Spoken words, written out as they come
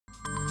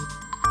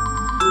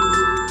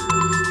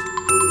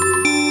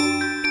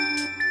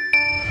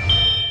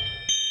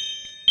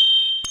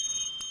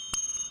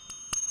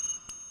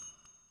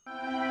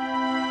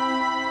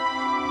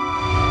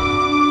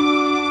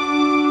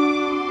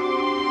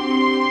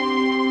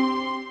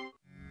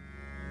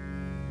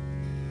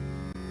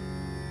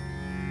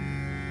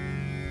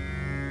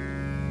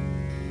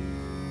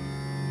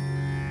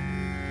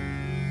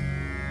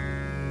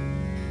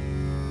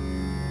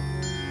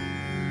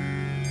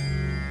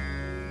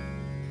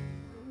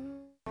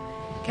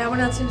কেমন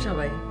আছেন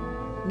সবাই?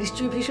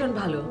 নিশ্চয়ই ভীষণ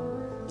ভালো।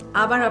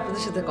 আবার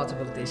আপনাদের সাথে কথা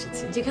বলতে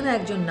এসেছি, যেখানে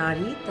একজন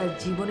নারী তার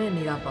জীবনের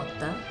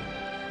নিরাপত্তা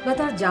বা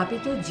তার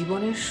যাপিত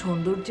জীবনের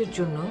সৌন্দর্যের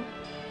জন্য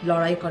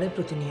লড়াই করে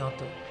প্রতিনিয়ত,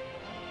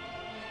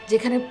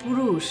 যেখানে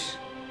পুরুষ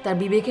তার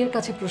বিবেকের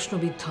কাছে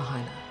প্রশ্নবিদ্ধ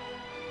হয় না,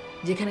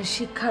 যেখানে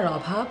শিক্ষার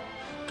অভাব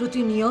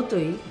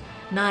প্রতিনিয়তই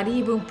নারী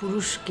এবং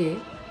পুরুষকে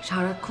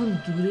সারাক্ষণ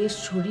দূরে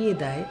সরিয়ে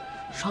দেয়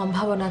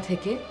সম্ভাবনা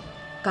থেকে,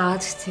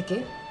 কাজ থেকে,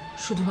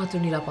 শুধুমাত্র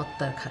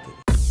নিরাপত্তার খাতিরে।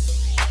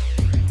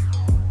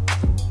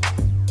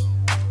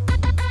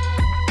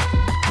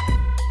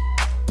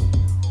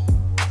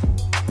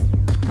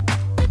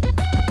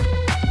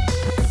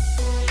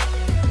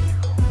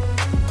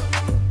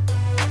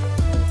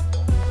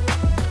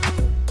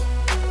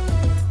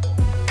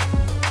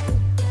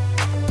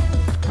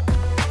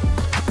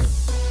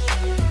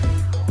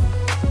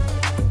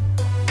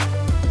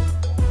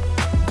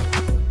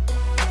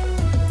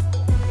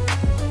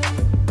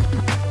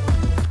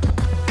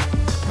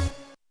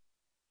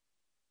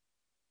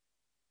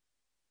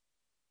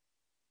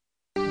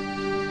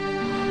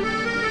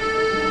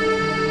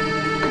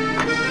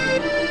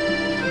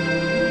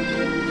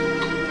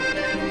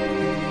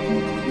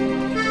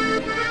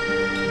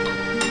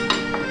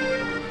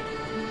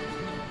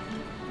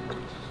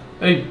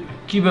 এই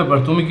কি ব্যাপার,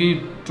 তুমি কি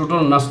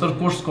টোটাল নাস্তার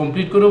কোর্স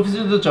কমপ্লিট করে অফিসে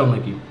যেতে চাও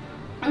নাকি?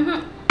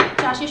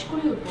 চা শেষ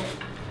করেই উঠবো।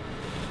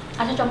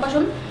 আচ্ছা চম্পা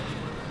শোন,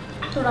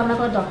 তোর রান্না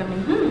করার দরকার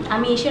নেই।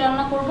 আমি এসে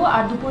রান্না করবো,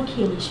 আর দুপুর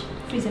খেয়ে নিস,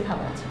 ফ্রিজে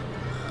খাবার আছে।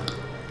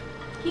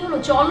 কি হলো,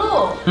 চলো।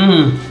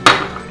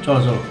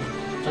 চলো চলো।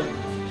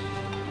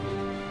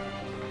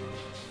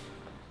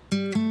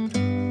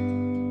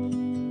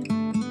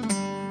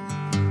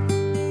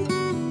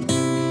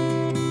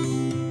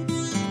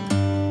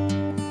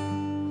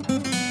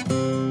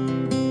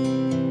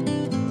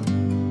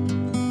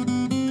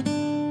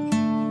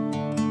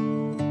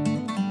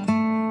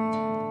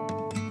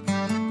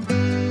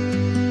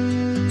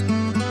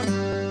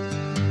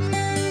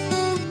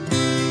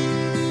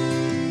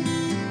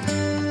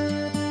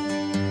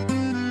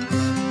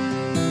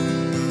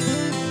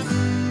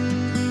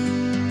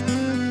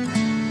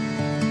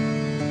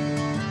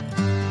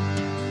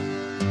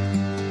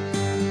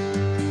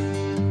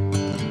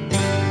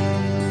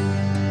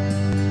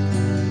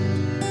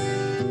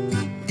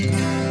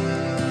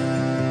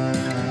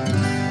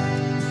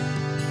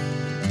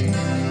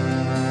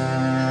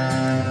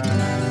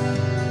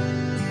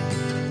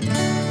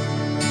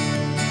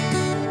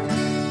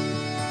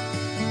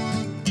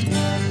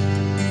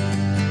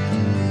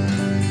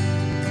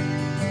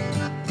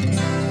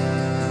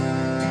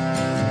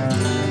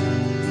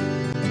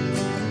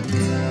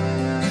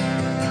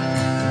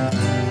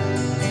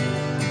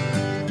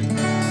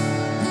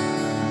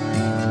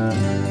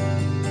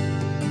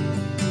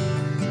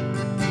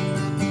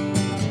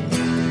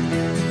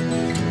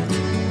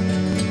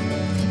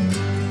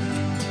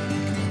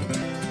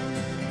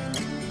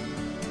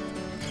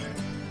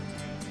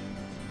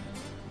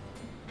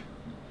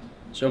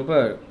 চম্পা,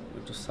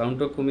 একটু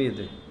সাউন্ডটা কমিয়ে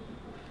দে।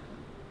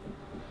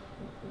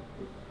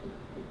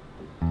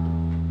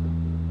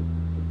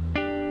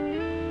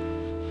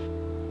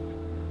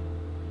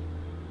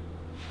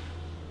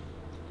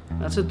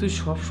 আচ্ছা, তুই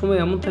সব সময়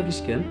এমন থাকিস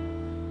কেন?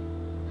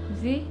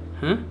 জি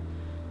হ্যাঁ,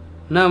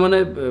 না মানে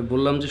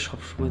বললাম যে সব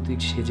সময় তুই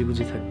সেজে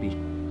গুজে থাকবি।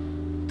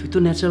 তুই তো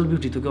ন্যাচারাল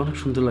বিউটি, তোকে অনেক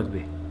সুন্দর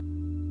লাগবে।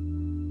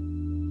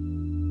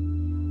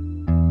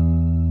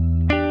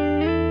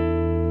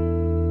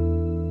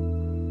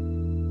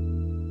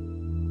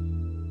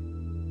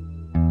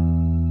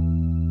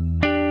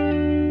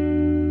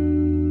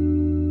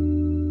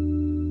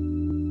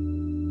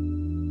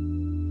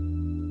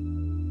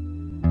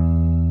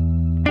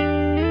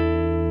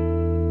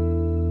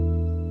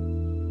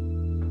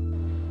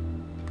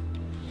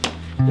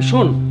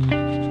 শোন,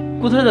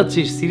 কোথায়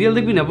যাচ্ছিস? সিরিয়াল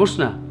দেখবি না? বস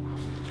না।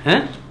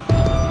 হ্যাঁ,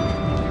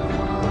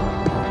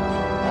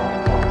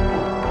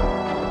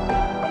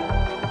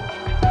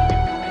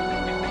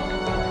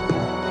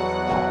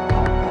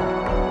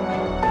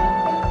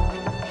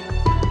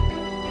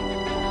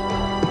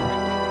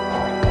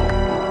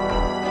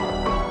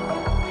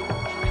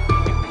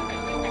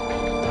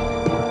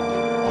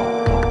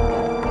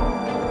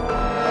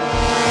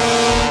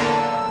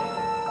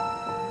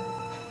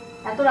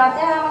 এত রাতে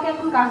আর আমাকে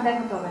এখন কাজ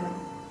দেখাতে হবে না।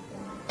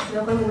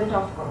 যখন মোবাইলটা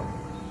অফ করো।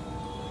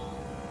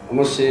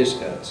 আমার শেষ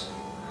কাজ,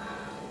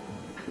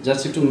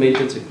 জাস্ট একটু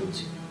মেইলটা চেক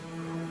করছি।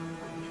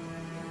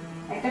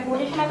 একটা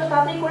কোটেশন এত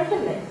তাড়াতাড়ি করে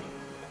ফেললে?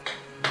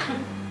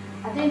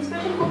 এত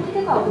ইন্সপিরেশন কোথা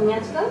থেকে পাও তুমি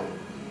আজকাল?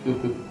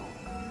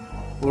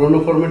 পুরোনো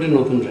ফরম্যাটে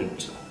নতুন রেট।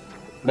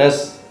 ব্যাস,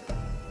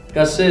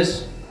 কাজ শেষ।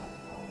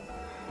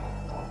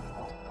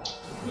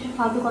 এসব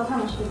ফালতু কথা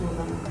আমার সাথে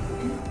বলবা না।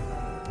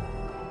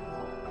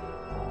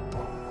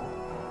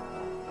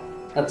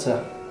 আচ্ছা,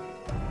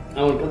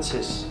 আমার কাজ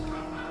শেষ।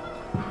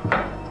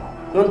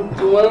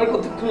 তোমার আর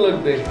কতক্ষণ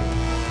লাগবে?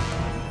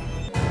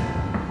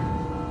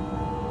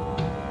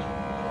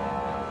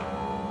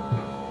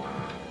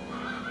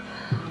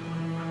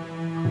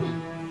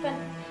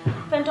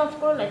 ফ্যানটা অফ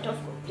করো, লাইট অফ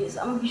করো প্লিজ,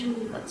 আমার ভীষণ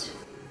ঘুম পাচ্ছে।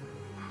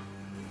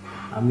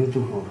 আমিও তো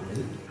ঘুমাবো।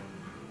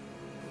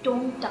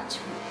 ডোন্ট টাচ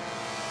মি,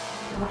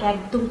 আমাকে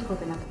একদম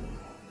ধরবে না।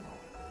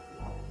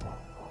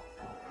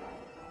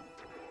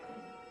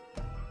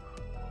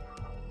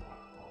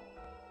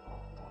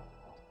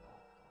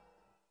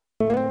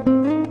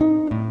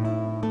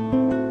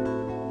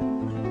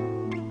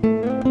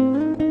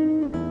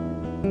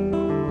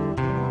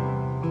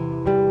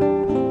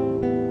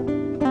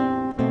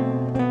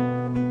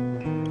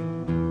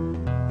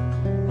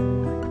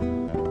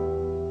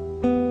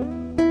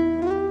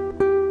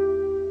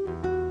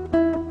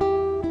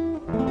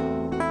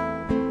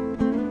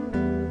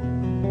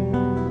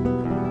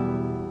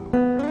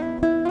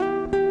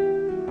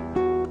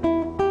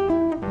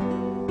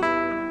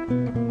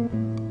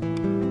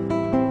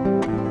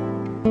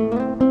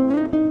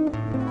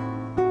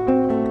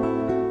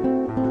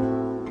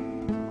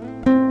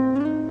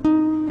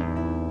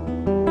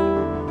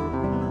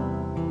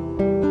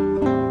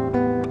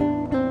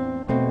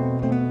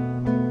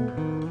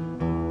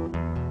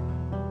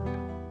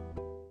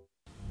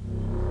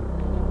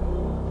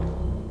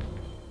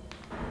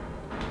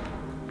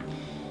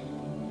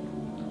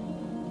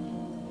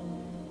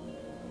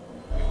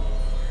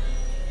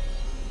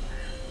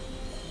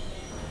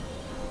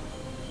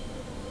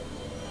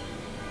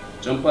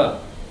 চম্পা,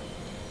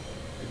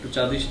 একটু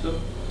চা দিস তো।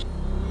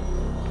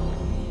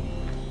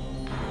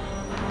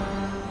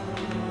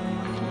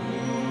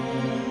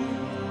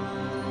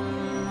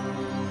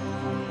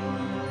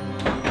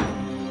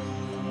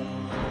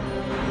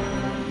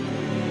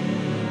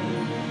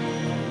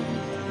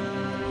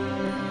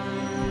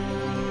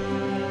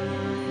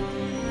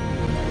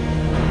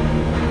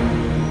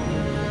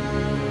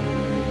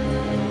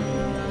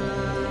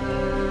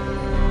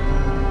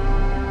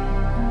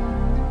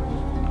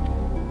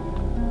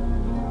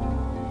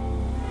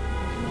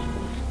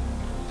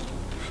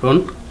 শোন,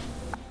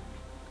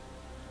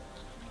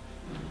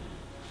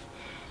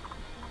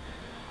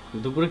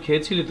 দুপুরে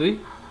খেয়েছিলি তুই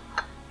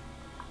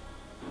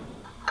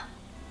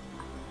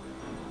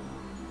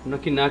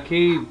নাকি না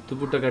খেয়েই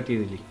দুপুরটা কাটিয়ে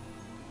দিলি?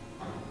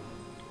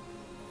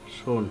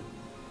 শোন,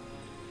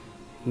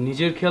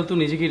 নিজের খেয়াল তো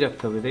নিজেকেই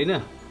রাখতে হবে, তাই না?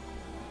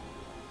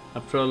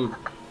 আফটারঅল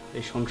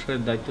এই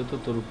সংসারের দায়িত্ব তো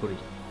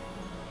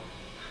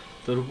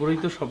তোর উপরেই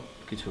তো সব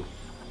কিছু।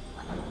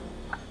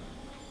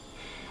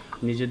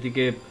 নিজের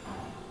দিকে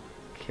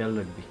খেয়াল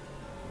রাখবি।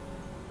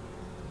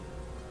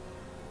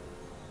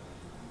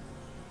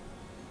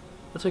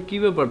 আচ্ছা, কি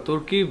ব্যাপার, তোর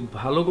কি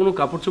ভালো কোনো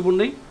কাপড় চোপড়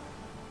নেই?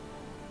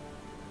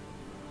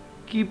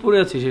 কি পরে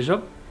আছিস এসব?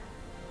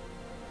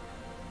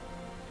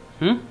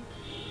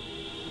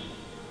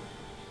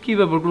 কি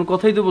ব্যাপার, কোনো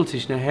কথাই তো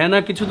বলছিস না? হ্যাঁ না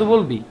কিছু তো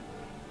বলবি।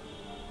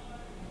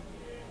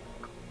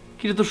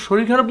 কি রে, তোর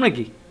শরীর খারাপ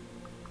নাকি?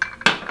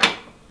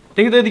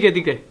 দেখি তো, এদিকে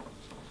এদিকে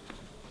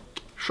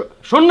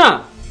শোন না।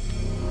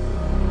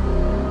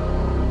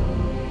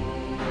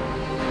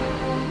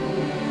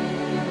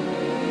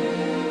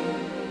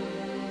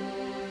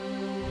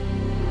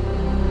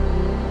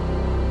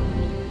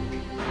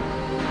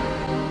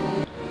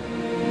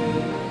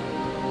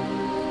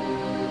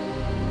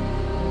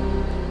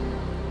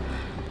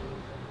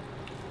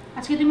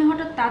 আজকে তুমি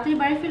হঠাৎ তাড়াতাড়ি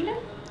বাড়ি ফিরলে?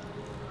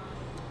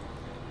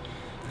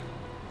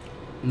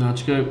 না,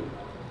 আজকে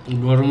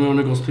গরমে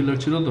অনেক অস্থির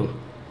লাগছিল তো,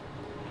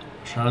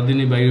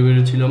 সারাদিনই বাইরে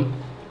বেরিয়েছিলাম।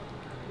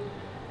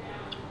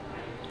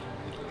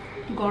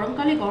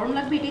 গরমকালে গরম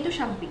লাগবে, এটাই তো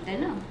স্বাভাবিক, তাই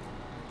না?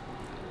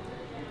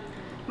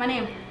 মানে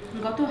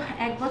গত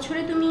 1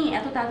 বছরে তুমি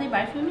এত তাড়াতাড়ি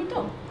বাড়ি ফিরনি তো,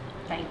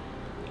 তাই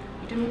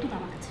এটা নতুন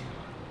আমার কাছে।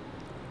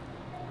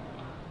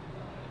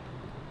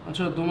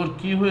 আচ্ছা, তোমার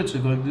কি হয়েছে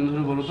কয়েকদিন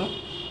ধরে বলো তো?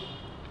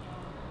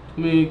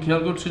 তুমি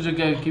খেয়াল করছো যে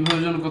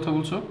কিভাবে যেন কথা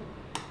বলছো?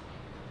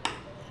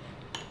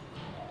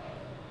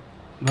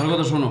 ভালো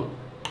কথা শোনো,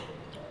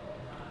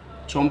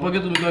 চম্পাকে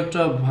তুমি তো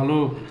একটা ভালো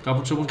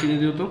কাপড় চোপড় কিনে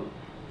দিও তো।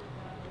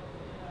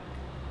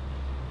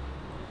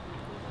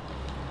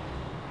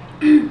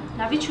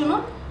 নাবিদ শোনো,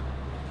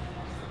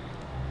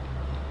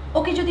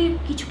 ওকে যদি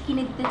কিছু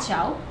কিনে দিতে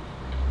চাও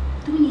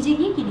তুমি নিজে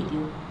গিয়ে কিনে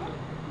দিও।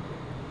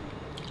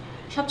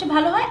 সবচেয়ে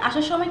ভালো হয়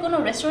আসার সময় কোনো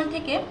রেস্টুরেন্ট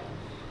থেকে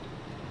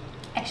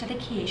একসাথে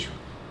খেয়ে এসো।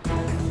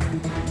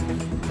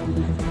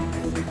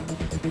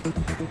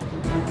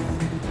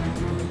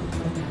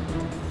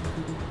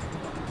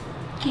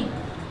 কি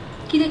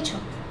কি দেখছো?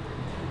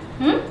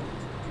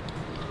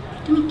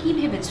 তুমি কি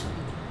ভেবেছো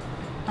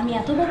আমি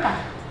এত বোকা?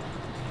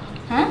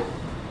 হ্যাঁ,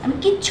 আমি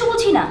কিচ্ছু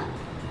বুঝি না।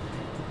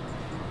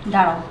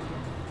 দাঁড়াও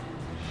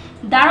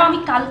দাঁড়াও, আমি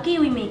কালকেই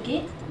ওই মেয়েকে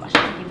বাসা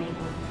থেকে বের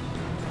করব।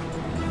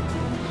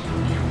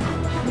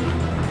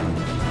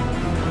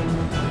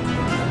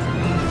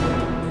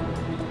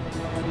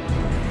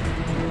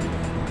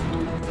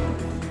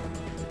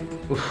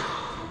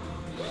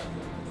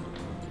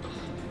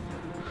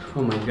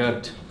 Oh my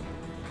God,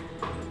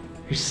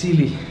 it's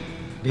silly,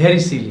 very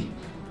silly.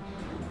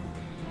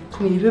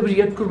 তুমি এইভাবে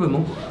রিয়াক্ট করবে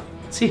মো?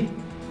 সি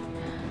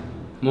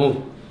মো,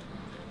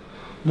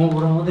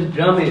 ওরা আমাদের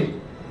গ্রামের,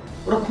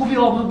 ওরা খুবই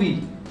অভাবী,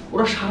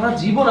 ওরা সারা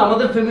জীবন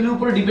আমাদের ফ্যামিলির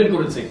উপরে ডিপেন্ড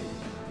করেছে।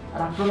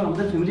 আর আপনারা,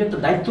 আমাদের ফ্যামিলির একটা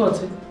দায়িত্ব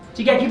আছে,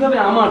 ঠিক একইভাবে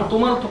আমার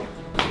তোমার তো।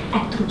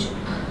 একদম চুপ।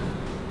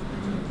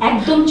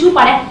 একদম চুপ,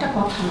 আর একটা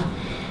কথা না।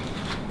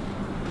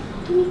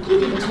 তুমি কি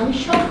ভেবেছো আমি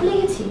সব ভুলে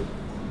গেছি?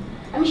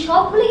 আমি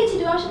সব ভুলে গেছি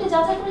তুমি আমার সাথে যা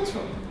যা করেছো,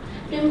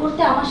 প্রেম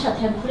করতে আমার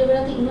সাথে আর ঘুরে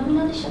বেড়াতে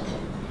ইনামিনাদের সাথে।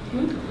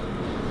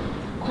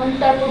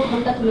 ঘন্টার পর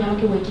ঘন্টা তুমি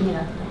আমাকে ওয়েটিংয়ে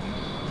রাখবে,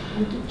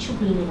 আমি কিচ্ছু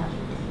ভুলিনি না,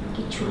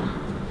 কিচ্ছু না।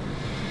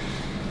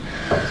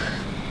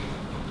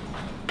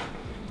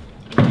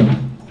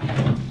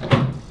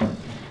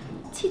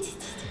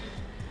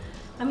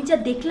 আমি যা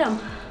দেখলাম,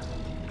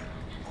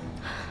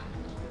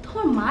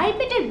 তোমার মায়ের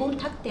পেটের বোন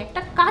থাকতে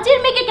একটা কাজের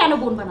মেয়েকে কেন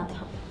বোন বানাতে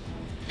হবে?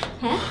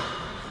 হ্যাঁ,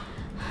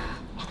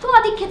 এত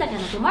আদিক্ষেতা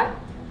কেন তোমার?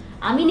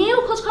 আমি নিয়েও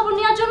খোঁজ খবর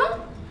নেওয়ার জন্য?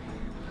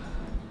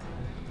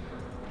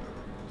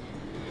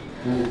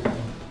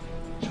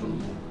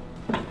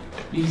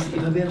 প্লিজ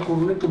এভাবে আর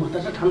করুন, একটু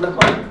মাথাটা ঠান্ডা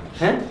করো।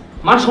 হ্যাঁ,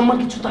 মান সম্মান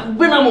কিছু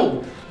থাকবে না মৌ।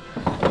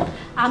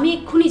 আমি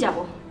এক্ষুনি যাব,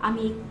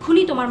 আমি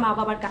এক্ষুনি তোমার মা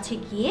বাবার কাছে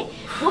গিয়ে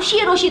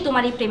রসিয়ে রসিয়ে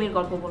তোমার এই প্রেমের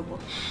গল্প বলবো।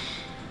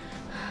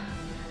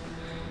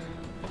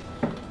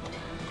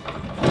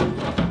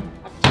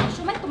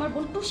 সময় তোমার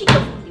বোন টুসিকে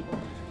ফোন দিব,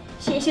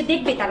 সে এসে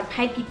দেখবে তার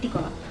ভাইয়ের কীর্তি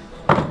করা।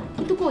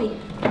 কিন্তু কই,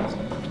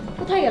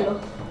 কোথায় গেল?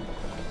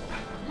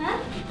 হ্যাঁ,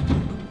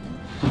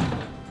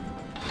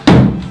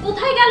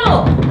 কোথায় গেল?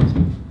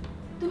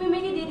 তুমি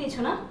মেয়েকে দিয়ে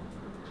দিয়েছো না?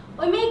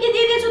 ওই মেয়েকে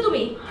দিয়ে দিয়েছো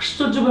তুমি?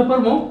 আশ্চর্য ব্যাপার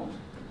মৌ,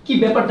 কি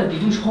ব্যাপারটা কি?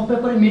 তুমি সব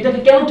ব্যাপারে মেয়েটাকে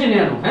কেন টেনে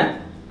আনো? হ্যাঁ,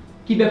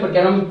 কি ব্যাপার?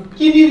 কেন আমি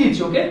কি দিয়ে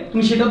দিয়েছি ওকে?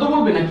 তুমি সেটা তো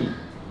বলবে নাকি?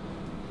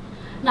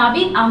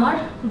 নাবিদ, আমার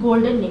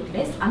গোল্ডেন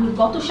নেকলেস আমি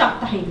গত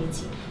সপ্তাহে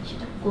নিয়েছি,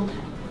 সেটা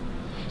কোথায়?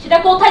 সেটা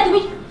কোথায়? তুমি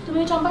তুমি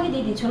ওই চম্পাকে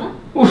দিয়ে দিয়েছো না?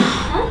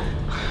 হ্যাঁ,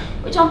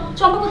 ওই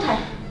চম্পা কোথায়?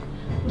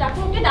 ডাকো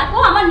ওকে, ডাকো,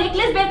 আমার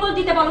নেকলেস বের করে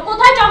দিতে বলো।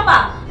 কোথায় চম্পা?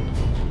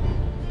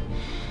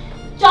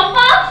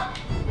 চম্পা,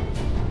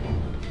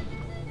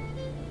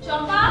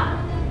 চম্পা,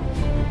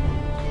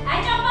 এই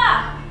চম্পা,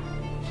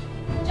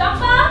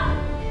 চম্পা,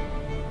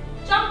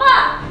 চম্পা,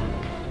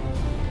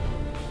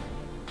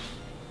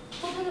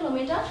 কোথায় গেল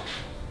মেয়েটা?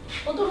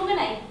 ও তো রুমে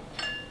নাই,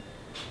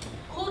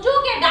 খোঁজো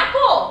ওকে,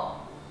 ডাকো।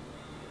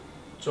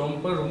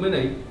 চম্পা রুমে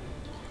নাই?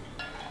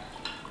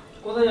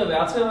 কোথায় যাবে?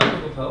 আছে হয়তো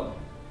কোথাও,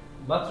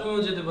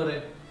 বাথরুমেও যেতে পারে।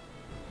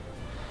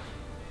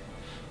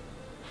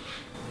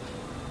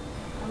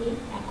 আমি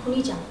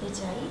এখনই জানতে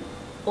চাই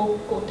ও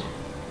কোথায়,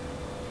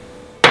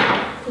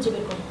 খুঁজে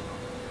বের করো।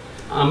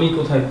 আমি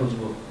কোথায়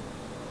খুঁজবো?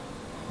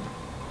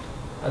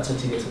 আচ্ছা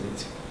ঠিক আছে,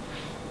 দেখছি।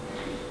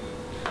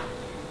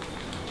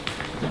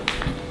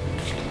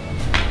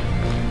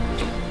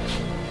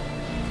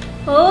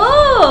 ও,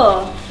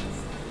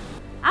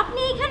 আপনি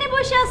এখানে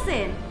বসে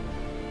আছেন?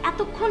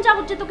 এতক্ষণ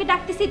যাবত যে তোকে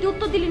ডাকতেছি, তুই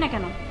উত্তর দিলি না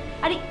কেন?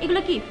 আরে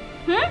এগুলো কি?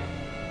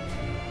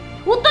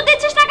 উত্তর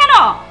দিচ্ছিস না কেন?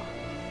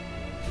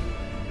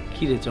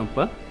 কি রে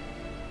চম্পা,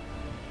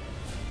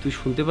 তুই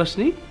শুনতে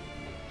পাসনি?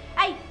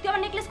 এই, তুই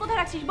আমার নেকলেস কোথায়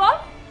রাখছিস বল?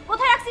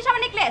 কোথায় রাখছিস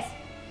আমার নেকলেস?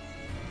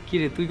 কি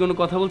রে, তুই কোনো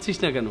কথা বলছিস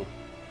না কেন?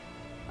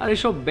 আর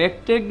এসব ব্যাগ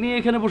ট্যাগ নিয়ে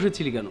এখানে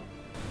বসেছিলি কেন?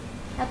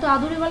 এত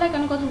আদুরে বেলায়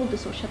কেন কথা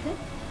বলতেছ ওর সাথে?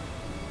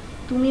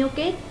 তুমি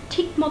ওকে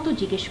ঠিক মতো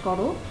জিজ্ঞেস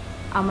করো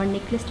আমার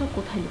নেকলেসটা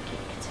কোথায় লুকিয়ে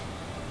রেখেছে।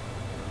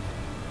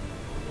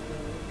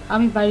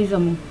 আমি বাড়ি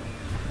যাবো।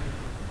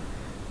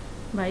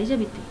 বাড়ি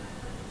যাবি তুই?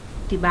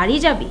 তুই বাড়ি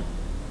যাবি?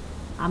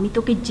 আমি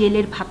তোকে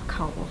জেলের ভাত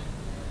খাওয়াবো।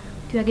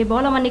 তুই আগে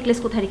বল আমার নেকলেস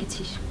কোথায়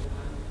রেখেছিস।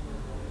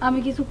 আমি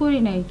কিছু করি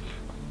নাই,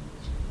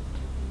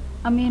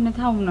 আমি এনে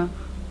থাম না,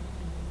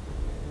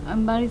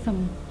 আমি বাড়ি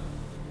যাবো।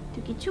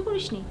 তুই কিচ্ছু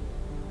করিসনি?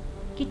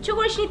 কিচ্ছু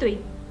করিসনি তুই?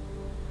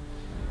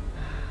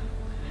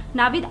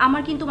 নাবিদ,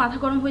 আমার কিন্তু মাথা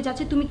গরম হয়ে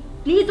যাচ্ছে, তুমি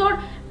প্লিজ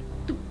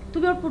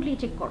তুমি ওর পুটলি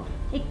চেক করো,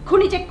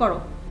 এক্ষুনি চেক করো।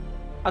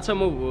 আচ্ছা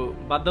মৌ,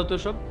 বাদ দাও তো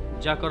সব,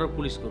 যা করার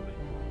পুলিশ করবে।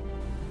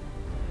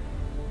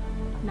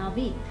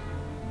 নাবিদ,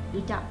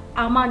 এটা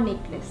আমার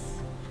নেকলেস,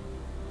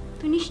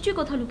 তুই নিশ্চয়ই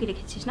কোথাও লুকিয়ে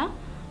রেখেছিস না?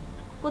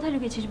 কোথায়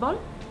লুকিয়েছিস বল?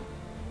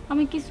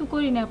 আমি কিছু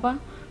করি না আপা,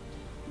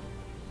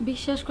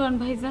 বিশ্বাস করেন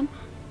ভাইজান,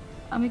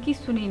 আমি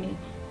কিছু নেই নেই।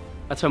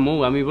 আচ্ছা মৌ,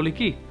 আমি বলি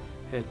কি,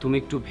 তুমি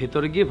একটু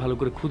ভেতরে গিয়ে ভালো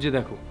করে খুঁজে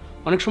দেখো।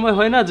 অনেক সময়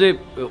হয় না যে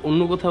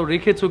অন্য কোথাও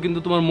রেখেছো কিন্তু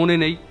তোমার মনে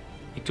নেই,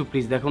 একটু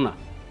প্লিজ দেখো না।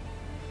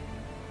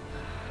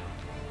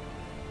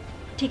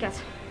 ঠিক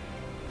আছে,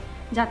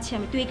 যাচ্ছি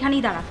আমি, তুই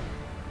এখানেই দাঁড়া,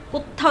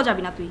 কোথাও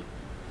যাবি না তুই।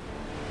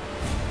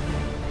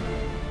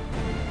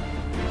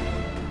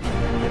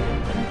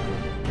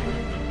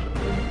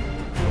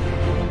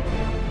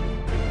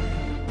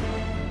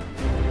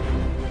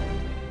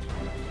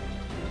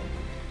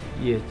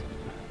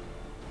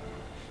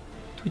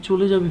 তুই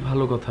চলে যাবি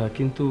ভালো কথা,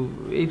 কিন্তু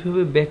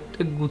এইভাবে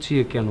ব্যাগটা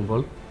গুছিয়ে কেন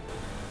বল?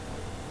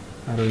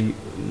 আর ওই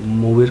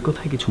মৌয়ের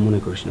কথায় কিছু মনে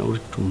করিস না, ওর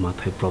একটু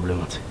মাথায় প্রবলেম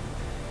আছে।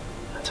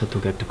 আচ্ছা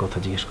তোকে একটা কথা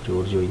জিজ্ঞেস করি,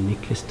 ওর যে ওই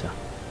নেকলেসটা,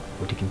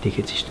 ওটা কি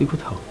দেখেছিস তুই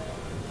কোথাও?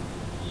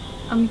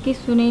 আমি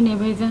কিছু নেই নে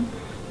ভাইজান,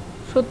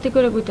 সত্যি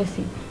করে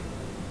কইতাছি,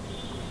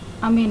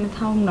 আমি এনে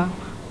থাম না,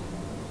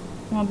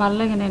 আমার ভাল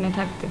লাগে না এনে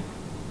থাকতে,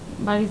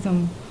 বাড়ি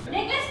যাবো।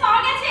 নেকলেস পাওয়া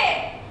গেছে।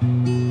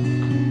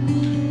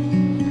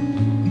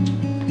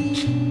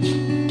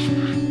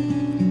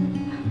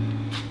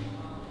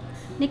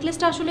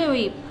 নেকলেসটা আসলে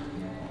ওই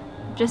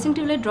ড্রেসিং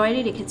টেবিলের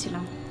ড্রয়ারে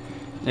রেখেছিলাম।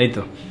 এই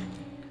তো,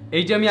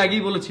 এই যে আমি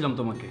আগেই বলেছিলাম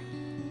তোমাকে,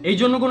 এই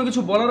জন্য কোনো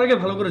কিছু বলার আগে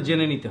ভালো করে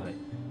জেনে নিতে হয়।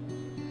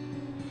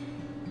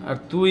 আর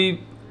তুই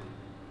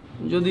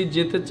যদি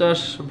যেতে চাস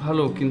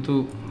ভালো, কিন্তু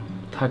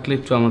থাকলে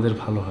একটু আমাদের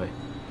ভালো হয়।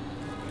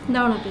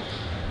 দাও না তুই।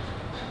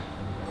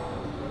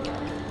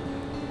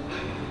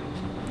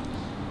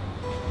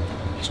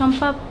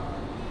 চম্পা,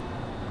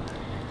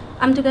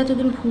 আমি তোকে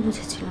এতদিন ভুল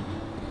বুঝেছিলাম।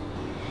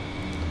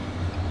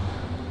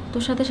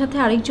 তোর সাথে সাথে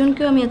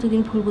আরেকজনকেও আমি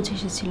এতদিন ভুল বুঝে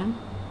এসেছিলাম,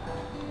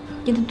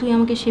 কিন্তু তুই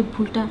আমাকে সেই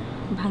ভুলটা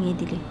ভাঙিয়ে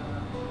দিলি।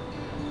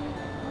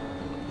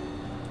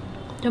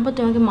 চম্পা,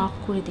 তুই আমাকে মাফ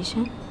করে দিস।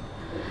 হ্যাঁ,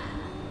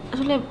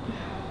 আসলে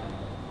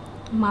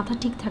মাথা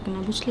ঠিক থাকে না,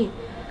 বুঝলি?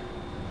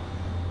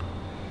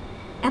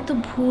 এত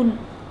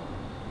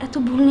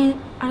ভুল নিয়ে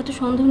আর এত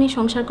সন্দেহ নিয়ে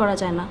সংসার করা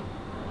যায় না।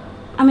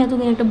 আমি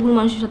এতদিন একটা ভুল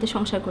মানুষের সাথে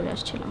সংসার করে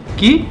আসছিলাম।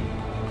 কি?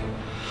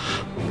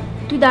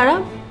 তুই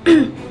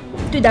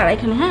দাঁড়া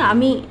এখানে। হ্যাঁ,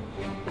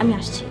 আমি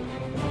আসছি।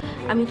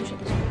 আমি তোর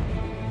সাথে যাবো।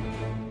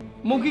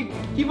 মো,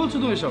 কি বলছো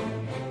তুমি সব?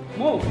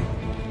 মো,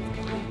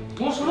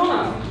 শোনো না।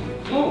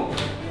 মো,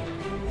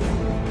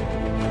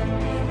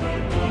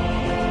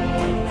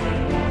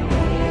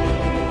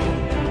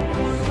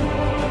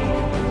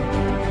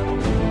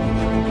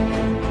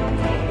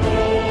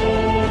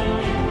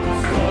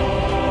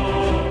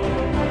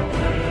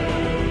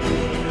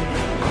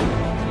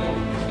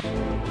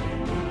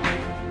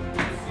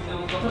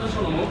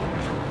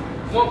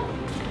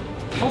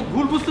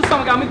 ভুল বুঝতেছো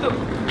আমাকে। আমি তো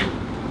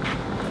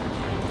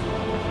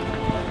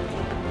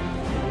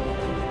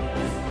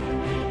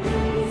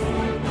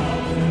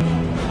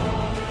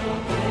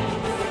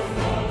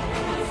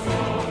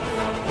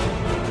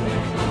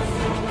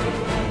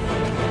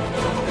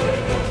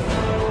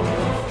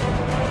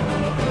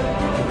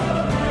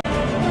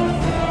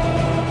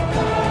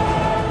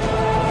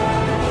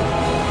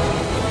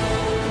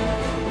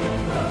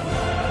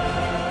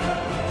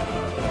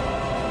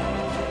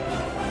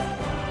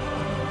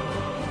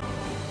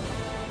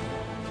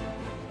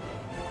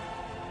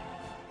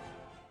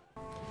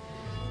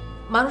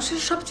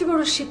মানুষের সবচেয়ে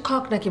বড়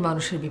শিক্ষক নাকি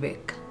মানুষের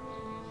বিবেক।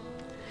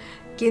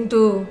 কিন্তু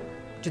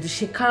যদি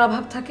শিক্ষার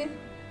অভাব থাকে,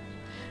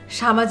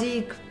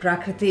 সামাজিক,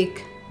 প্রাকৃতিক,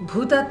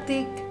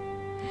 ভূতাত্ত্বিক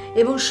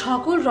এবং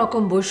সকল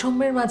রকম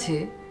বৈষম্যের মাঝে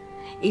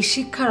এই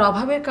শিক্ষার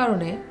অভাবের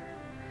কারণে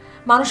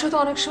মানুষ হয়তো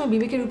অনেক সময়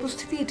বিবেকের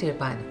উপস্থিতিই টের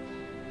পায় না।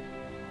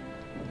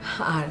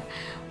 আর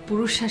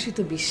পুরুষ শাসিত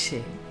বিশ্বে,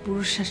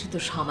 পুরুষ শাসিত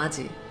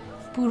সমাজে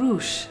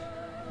পুরুষ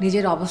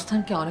নিজের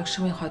অবস্থানকে অনেক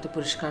সময় হয়তো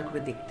পরিষ্কার করে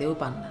দেখতেও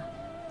পান না।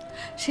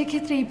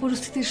 সেক্ষেত্রে এই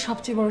পরিস্থিতির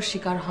সবচেয়ে বড়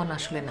শিকার হন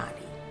আসলে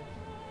নারী।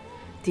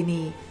 তিনি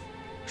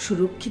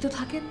সুরক্ষিত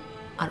থাকেন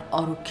আর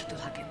অরক্ষিত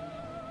থাকেন।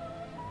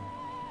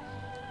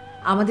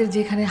 আমাদের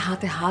যেখানে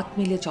হাতে হাত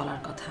মিলে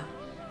চলার কথা,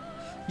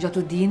 যত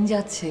দিন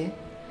যাচ্ছে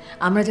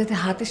আমরা যাতে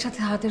হাতের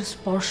সাথে হাতের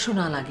স্পর্শ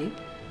না লাগে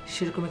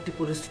সেরকম একটি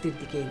পরিস্থিতির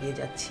দিকে এগিয়ে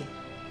যাচ্ছি।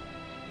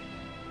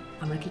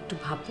 আমরা কি একটু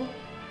ভাববো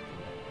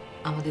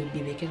আমাদের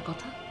বিবেকের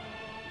কথা?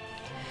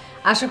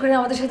 আশা করি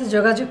আমাদের সাথে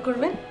যোগাযোগ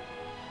করবেন।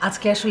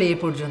 আজকে আসলে এ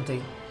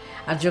পর্যন্তই।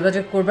 আর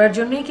যোগাযোগ করবার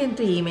জন্যই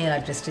কিন্তু ইমেল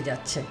অ্যাড্রেসটি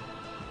যাচ্ছে।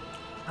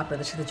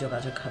 আপনাদের সাথে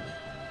যোগাযোগ হবে।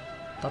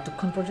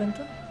 ততক্ষণ পর্যন্ত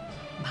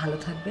ভালো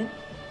থাকবেন,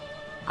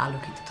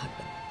 আলোকিত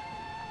থাকবেন।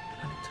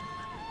 অনেক ধন্যবাদ।